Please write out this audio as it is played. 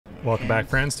Welcome back,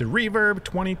 friends, to Reverb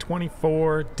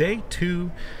 2024, Day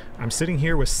 2. I'm sitting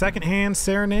here with Secondhand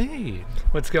Serenade.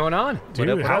 What's going on?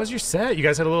 Dude, how was your set? You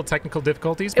guys had a little technical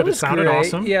difficulties, but it sounded great.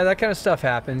 awesome. Yeah, that kind of stuff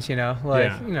happens, you know.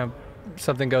 Like, you know,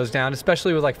 something goes down,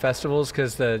 especially with like festivals,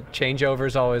 because the changeover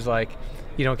is always like,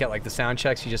 you don't get like the sound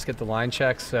checks, you just get the line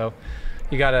checks. So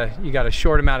you got a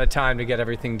short amount of time to get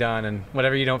everything done, and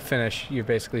whatever you don't finish, you're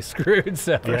basically screwed.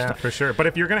 So yeah, for sure. But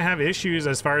if you're gonna have issues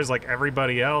as far as like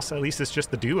everybody else, at least it's just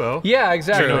the duo. Yeah,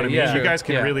 exactly. You know what I mean? Yeah. You guys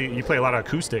can really, you play a lot of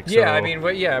acoustics. Yeah, so. I mean,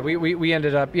 we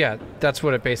ended up, that's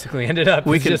what it basically ended up.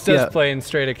 We just us playing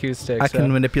straight acoustics. I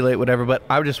can manipulate whatever, but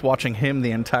I was just watching him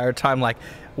the entire time, like,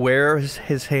 where is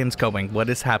his hands going? What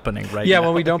is happening right now? Yeah,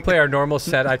 when we don't play our normal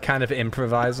set, I kind of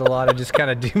improvise a lot. I just kind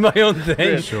of do my own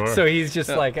thing. Sure. So he's just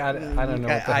like, I don't know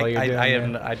what the hell you're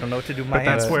doing. I don't know what to do. But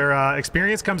that's where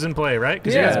experience comes in play, right?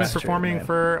 Because you guys have been performing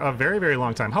for a very, very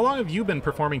long time. How long have you been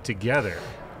performing together?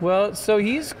 Well, so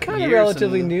he's kind of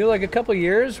relatively new, like a couple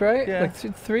years, right? Yeah. Like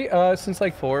three, since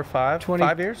like 4 or 5,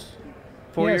 5 years.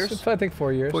 4 years? I think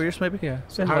 4 years. 4 years, maybe. Yeah.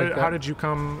 How did you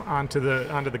come onto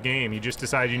the game? You just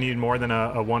decided you needed more than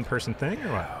a one-person thing,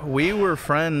 or what? We were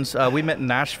friends. We met in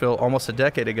Nashville almost a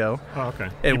decade ago. Oh, okay.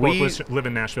 And you both live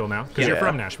in Nashville now? Because you're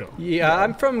from Nashville. Yeah,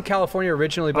 I'm from California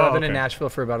originally, but I've been in Nashville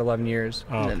for about 11 years.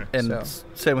 Oh, okay. And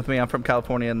same with me. I'm from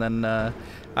California, and then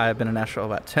I've been in Nashville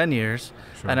about 10 years.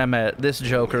 Sure. And I met this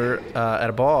joker at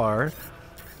a bar,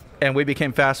 and we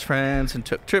became fast friends and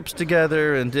took trips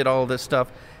together and did all this stuff.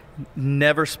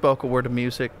 Never spoke a word of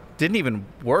music. Didn't even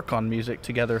work on music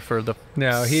together for the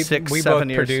 6, we 7 both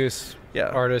years. Produce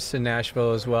artists in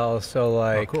Nashville as well. So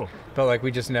like, cool. But like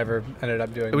we just never ended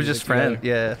up doing. It was just friends,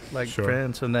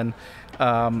 friends. And then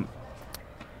I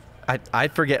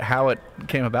forget how it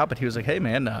came about, but he was like, "Hey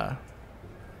man, do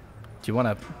you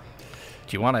want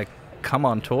to come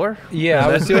on tour?" Yeah,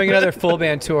 I was doing another full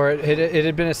band tour. It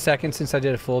had been a second since I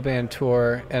did a full band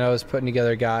tour, and I was putting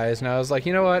together guys, and I was like,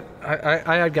 you know what?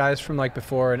 I had guys from like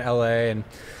before in LA, and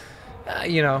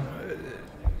you know,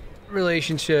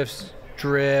 relationships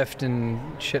drift and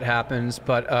shit happens,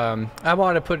 but I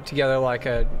wanted to put together like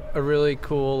a really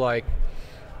cool, like,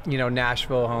 you know,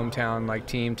 Nashville hometown like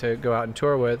team to go out and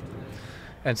tour with.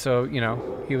 And so, you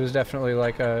know, he was definitely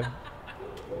like a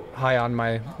high on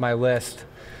my list.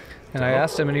 And I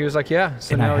asked him, and he was like, "Yeah."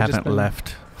 So and now I haven't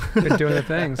left. Been doing the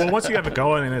things. Well, once you have it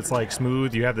going and it's like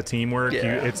smooth, you have the teamwork.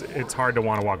 It's hard to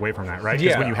want to walk away from that, right?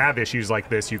 Because when you have issues like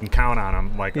this, you can count on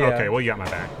them. Like, okay, well, you got my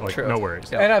back. Like, no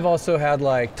worries. Yeah. And I've also had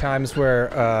like times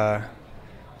where,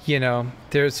 you know,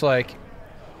 there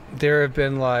have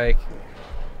been like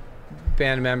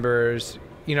band members,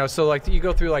 you know, so like you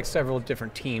go through like several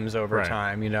different teams over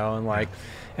time, you know, and like,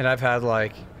 and I've had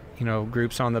like, you know,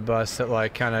 groups on the bus that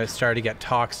like kind of started to get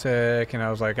toxic, and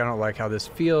I was like, I don't like how this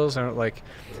feels. I don't like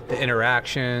the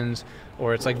interactions,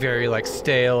 or it's like very like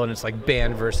stale, and it's like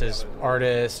band versus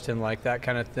artist and like that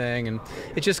kind of thing, and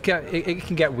it just it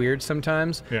can get weird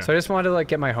sometimes. So I just wanted to like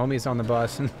get my homies on the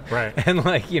bus and and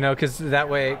like, you know, because that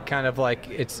way kind of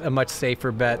like it's a much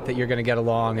safer bet that you're going to get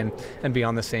along and be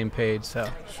on the same page. So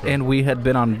and we had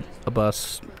been on a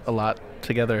bus a lot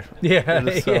together.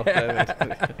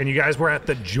 And you guys were at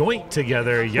the Joint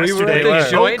together yesterday. We were at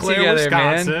the Joint Eau Claire, together,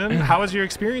 Wisconsin. man. How was your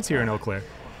experience here in Eau Claire?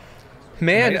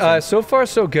 Man, so far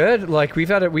so good. Like we've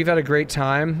had a great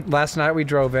time. Last night we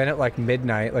drove in at like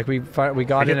midnight. Like we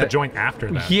got in at the Joint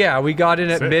after that. Yeah, we got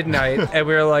in at midnight, and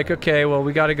we were like, okay, well,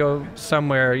 we got to go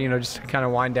somewhere, you know, just to kind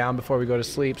of wind down before we go to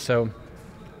sleep. So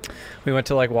we went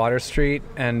to like Water Street,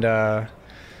 and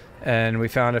we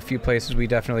found a few places we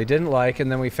definitely didn't like,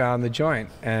 and then we found the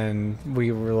Joint, and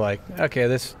we were like, okay,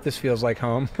 this feels like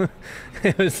home.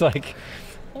 It was like,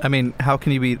 I mean, how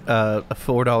can you beat a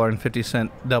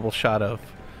 $4.50 double shot of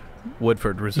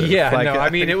Woodford Reserve? Yeah, like, no, I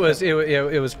mean, it was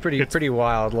pretty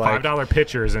wild. Like $5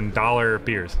 pitchers and $1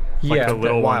 beers. Like the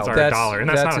little ones are $1, and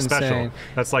that's not a special. Insane.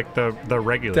 That's like the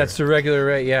regular. That's the regular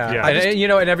rate. Yeah. And you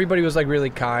know, and everybody was like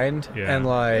really kind and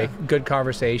like good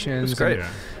conversations. It was great.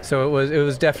 So it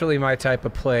was definitely my type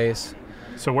of place.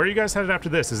 So where are you guys headed after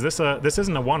this? Is this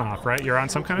isn't a one-off, right? You're on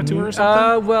some kind of tour or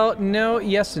something? Well, no,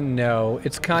 yes and no.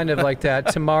 It's kind of like that.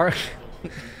 Tomorrow.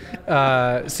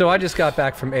 So I just got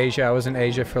back from Asia. I was in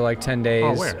Asia for like 10 days.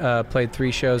 Oh, where? Played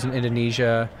 3 shows in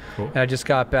Indonesia. Cool. And I just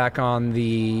got back on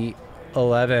the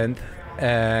 11th,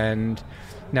 and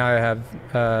now I have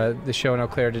the show in Eau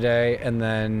Claire today, and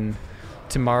then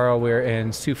tomorrow we're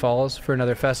in Sioux Falls for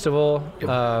another festival,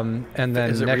 and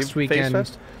then next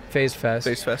weekend Phase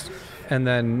Fest. And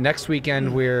then next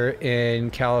weekend we're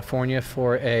in California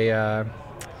for a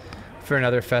for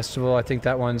another festival. I think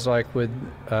that one's like with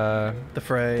the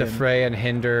Fray and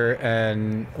Hinder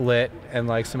and Lit and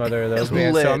like some other of those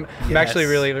bands. So I'm actually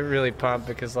really pumped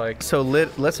because like so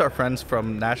Lit's our friends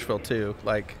from Nashville too.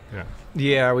 Like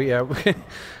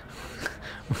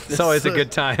it's always a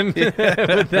good time with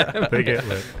them. They get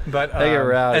lit. But they get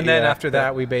rowdy, and then after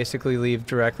that, we basically leave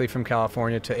directly from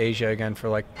California to Asia again for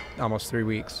like almost 3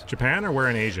 weeks. Japan or where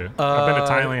in Asia? I've been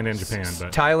to Thailand and Japan.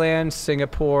 But Thailand,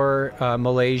 Singapore,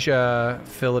 Malaysia,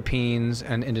 Philippines,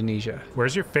 and Indonesia.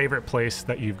 Where's your favorite place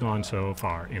that you've gone so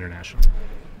far internationally?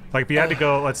 Like if you had to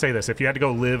go, let's say this, if you had to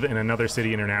go live in another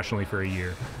city internationally for a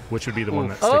year, which would be the one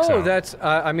that sticks out? That's,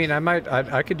 I mean,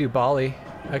 I could do Bali.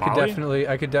 I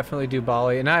could definitely do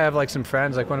Bali. And I have like some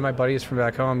friends, like one of my buddies from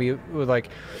back home, he would like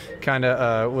kind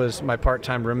of was my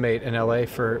part-time roommate in LA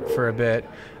for a bit.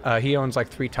 He owns like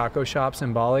 3 taco shops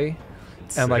in Bali.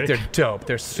 And like they're dope.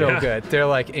 They're so good. They're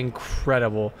like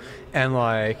incredible.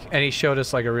 And he showed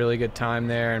us like a really good time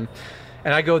there.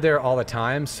 And I go there all the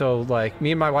time, so like me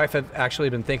and my wife have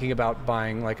actually been thinking about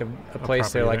buying like a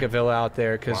place there, like a villa out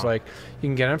there, because like you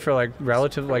can get them for like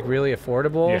like really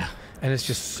affordable, and it's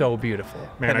just so beautiful.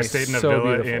 Man, I stayed in a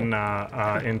villa in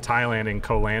Thailand in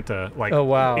Koh Lanta, like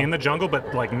in the jungle,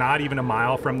 but like not even a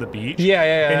mile from the beach.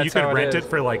 And you could rent it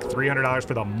for like $300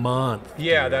 for the month.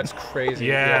 Yeah, that's crazy.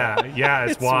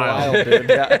 It's wild. Dude.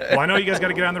 Well, I know you guys got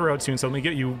to get on the road soon, so let me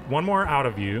get you one more out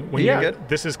of you.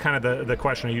 This is kind of the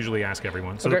question I usually ask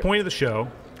everyone. So the point of the show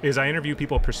is I interview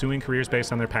people pursuing careers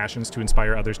based on their passions to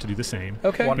inspire others to do the same.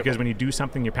 Because when you do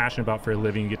something you're passionate about for a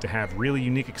living, you get to have really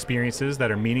unique experiences that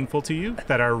are meaningful to you,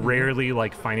 that are rarely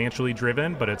like financially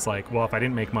driven, but it's like, well, if I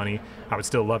didn't make money, I would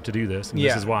still love to do this, and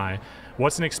this is why.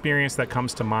 What's an experience that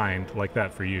comes to mind like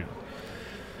that for you?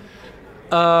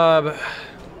 I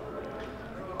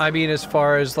mean, as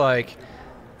far as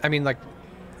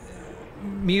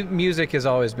music has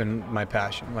always been my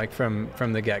passion, like from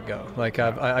the get-go. Like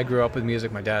I grew up with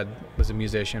music. My dad was a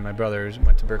musician. My brothers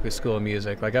went to Berklee School of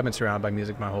Music. Like I've been surrounded by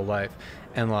music my whole life.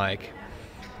 And like,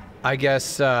 I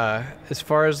guess as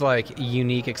far as like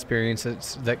unique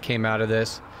experiences that came out of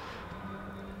this,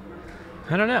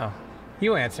 I don't know.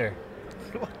 You answer.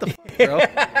 What the fuck, bro?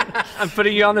 I'm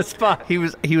putting you on the spot. He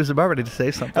was about ready to say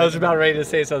something. I was about ready to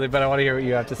say something, but I want to hear what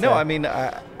you have to say. No, I mean,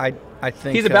 I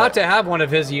think he's about to have one of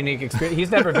his unique experiences.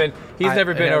 He's never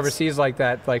been overseas like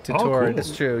that, like to tour. Cool.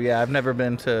 It's true. Yeah, I've never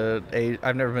been to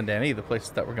any of the places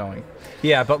that we're going.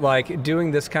 Yeah, but like doing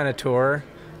this kind of tour,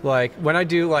 like when I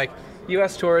do like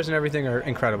U.S. tours and everything are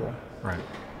incredible. Right.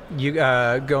 You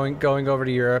going over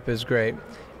to Europe is great.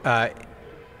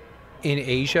 In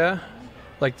Asia,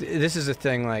 like this is a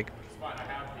thing. Like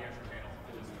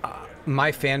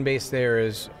my fan base there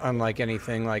is unlike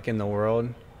anything like in the world,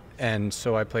 and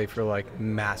so I play for like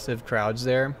massive crowds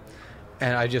there,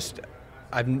 and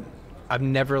I've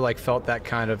never like felt that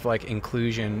kind of like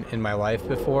inclusion in my life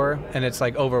before, and it's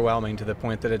like overwhelming to the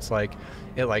point that it's like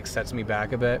it like sets me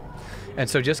back a bit. And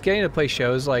so just getting to play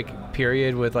shows like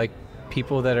period with like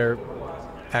people that are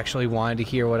actually wanted to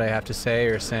hear what I have to say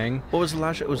or sing. What was the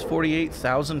last show? It was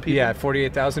 48,000 people? Yeah,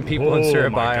 48,000 people in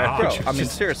Surabaya. Bro, I mean,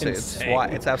 seriously, it's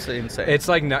absolutely insane. It's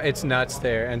like, it's nuts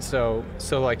there. And so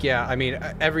like, yeah, I mean,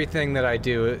 everything that I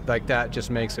do, like that just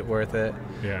makes it worth it.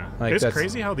 Yeah. Like it's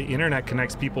crazy how the internet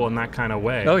connects people in that kind of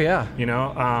way. Oh, yeah. You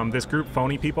know, this group,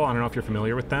 Phony People, I don't know if you're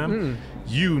familiar with them.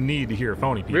 You need to hear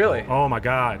Phony People. Really? Oh, my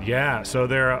God, yeah. So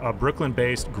they're a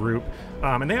Brooklyn-based group.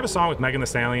 And they have a song with Megan Thee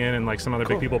Stallion and like some other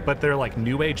big people, but they're like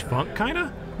new age funk kind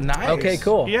of. Nice. Okay,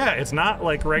 cool. Yeah, it's not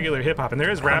like regular hip hop, and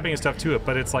there is rapping and stuff to it,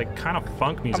 but it's like kind of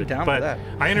funk music. I'm down but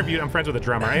with that. I'm friends with a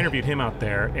drummer. I interviewed him out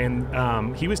there,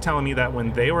 and he was telling me that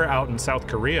when they were out in South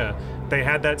Korea, they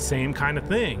had that same kind of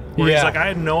thing. Where he's like, I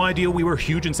had no idea we were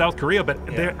huge in South Korea, but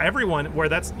everyone, where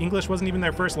that's English wasn't even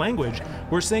their first language,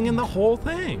 were singing the whole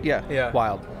thing. Yeah.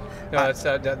 Wild. No,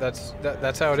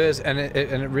 that's how it is, and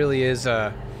it really is.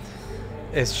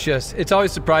 It's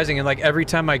always surprising, and like every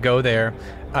time I go there,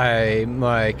 I'm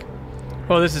like,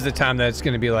 well, this is the time that it's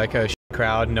going to be like a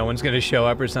crowd, no one's going to show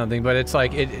up or something, but it's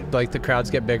like like the crowds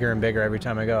get bigger and bigger every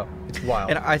time I go. It's wild.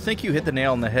 And I think you hit the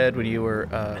nail on the head when you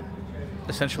were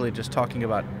essentially just talking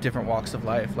about different walks of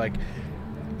life. Like,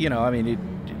 you know, I mean,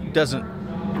 it doesn't.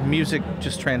 Music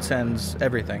just transcends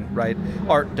everything, right?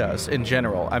 Art does in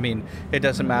general. I mean, it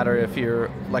doesn't matter if you're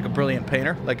like a brilliant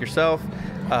painter like yourself,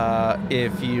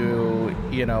 if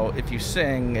you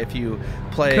sing, if you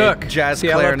play jazz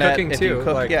clarinet, if you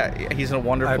cook. Like, yeah, he's a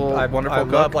wonderful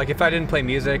cook. Love, like if I didn't play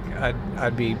music,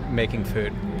 I'd be making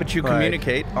food. But you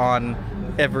communicate on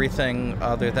everything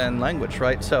other than language,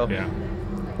 right? So,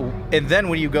 and then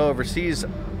when you go overseas,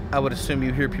 I would assume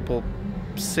you hear people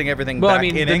sing everything well, back I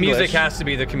mean, in the English. music has to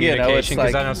be the communication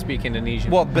because I don't speak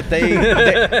Indonesian. Well, but they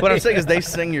what I'm saying is they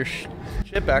sing your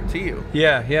shit back to you.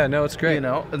 Yeah, no, it's great. You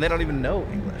know, and they don't even know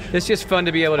English. It's just fun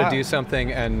to be able to do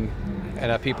something and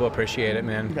people appreciate it,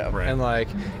 man. Yeah, right.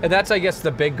 And that's, I guess,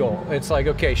 the big goal. It's like,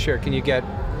 okay, sure, can you get,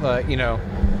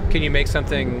 can you make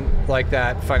something like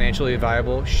that financially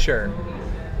viable? Sure.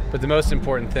 But the most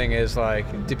important thing is,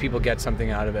 like, do people get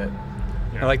something out of it?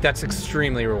 Yeah. And, like, that's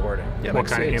extremely rewarding. Yeah, what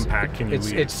kind of impact can you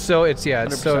leave? It's so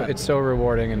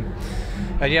rewarding, and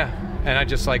I'm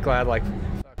just like glad, like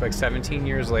 17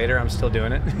 years later, I'm still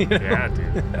doing it. You know? Yeah,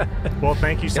 dude. Well,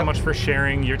 thank you so much for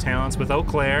sharing your talents with Eau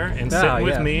Claire and sitting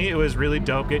with me. It was really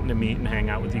dope getting to meet and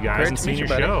hang out with you guys and seeing your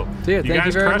show. Dude, you thank guys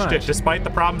you very crushed much. it. Despite the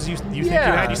problems you think you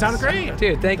had, you sounded great.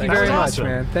 Dude, thank you very much,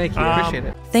 man. Thank you. Appreciate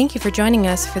it. Thank you for joining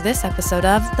us for this episode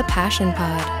of The Passion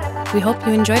Pod. We hope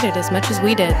you enjoyed it as much as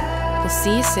we did. We'll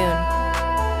see you soon.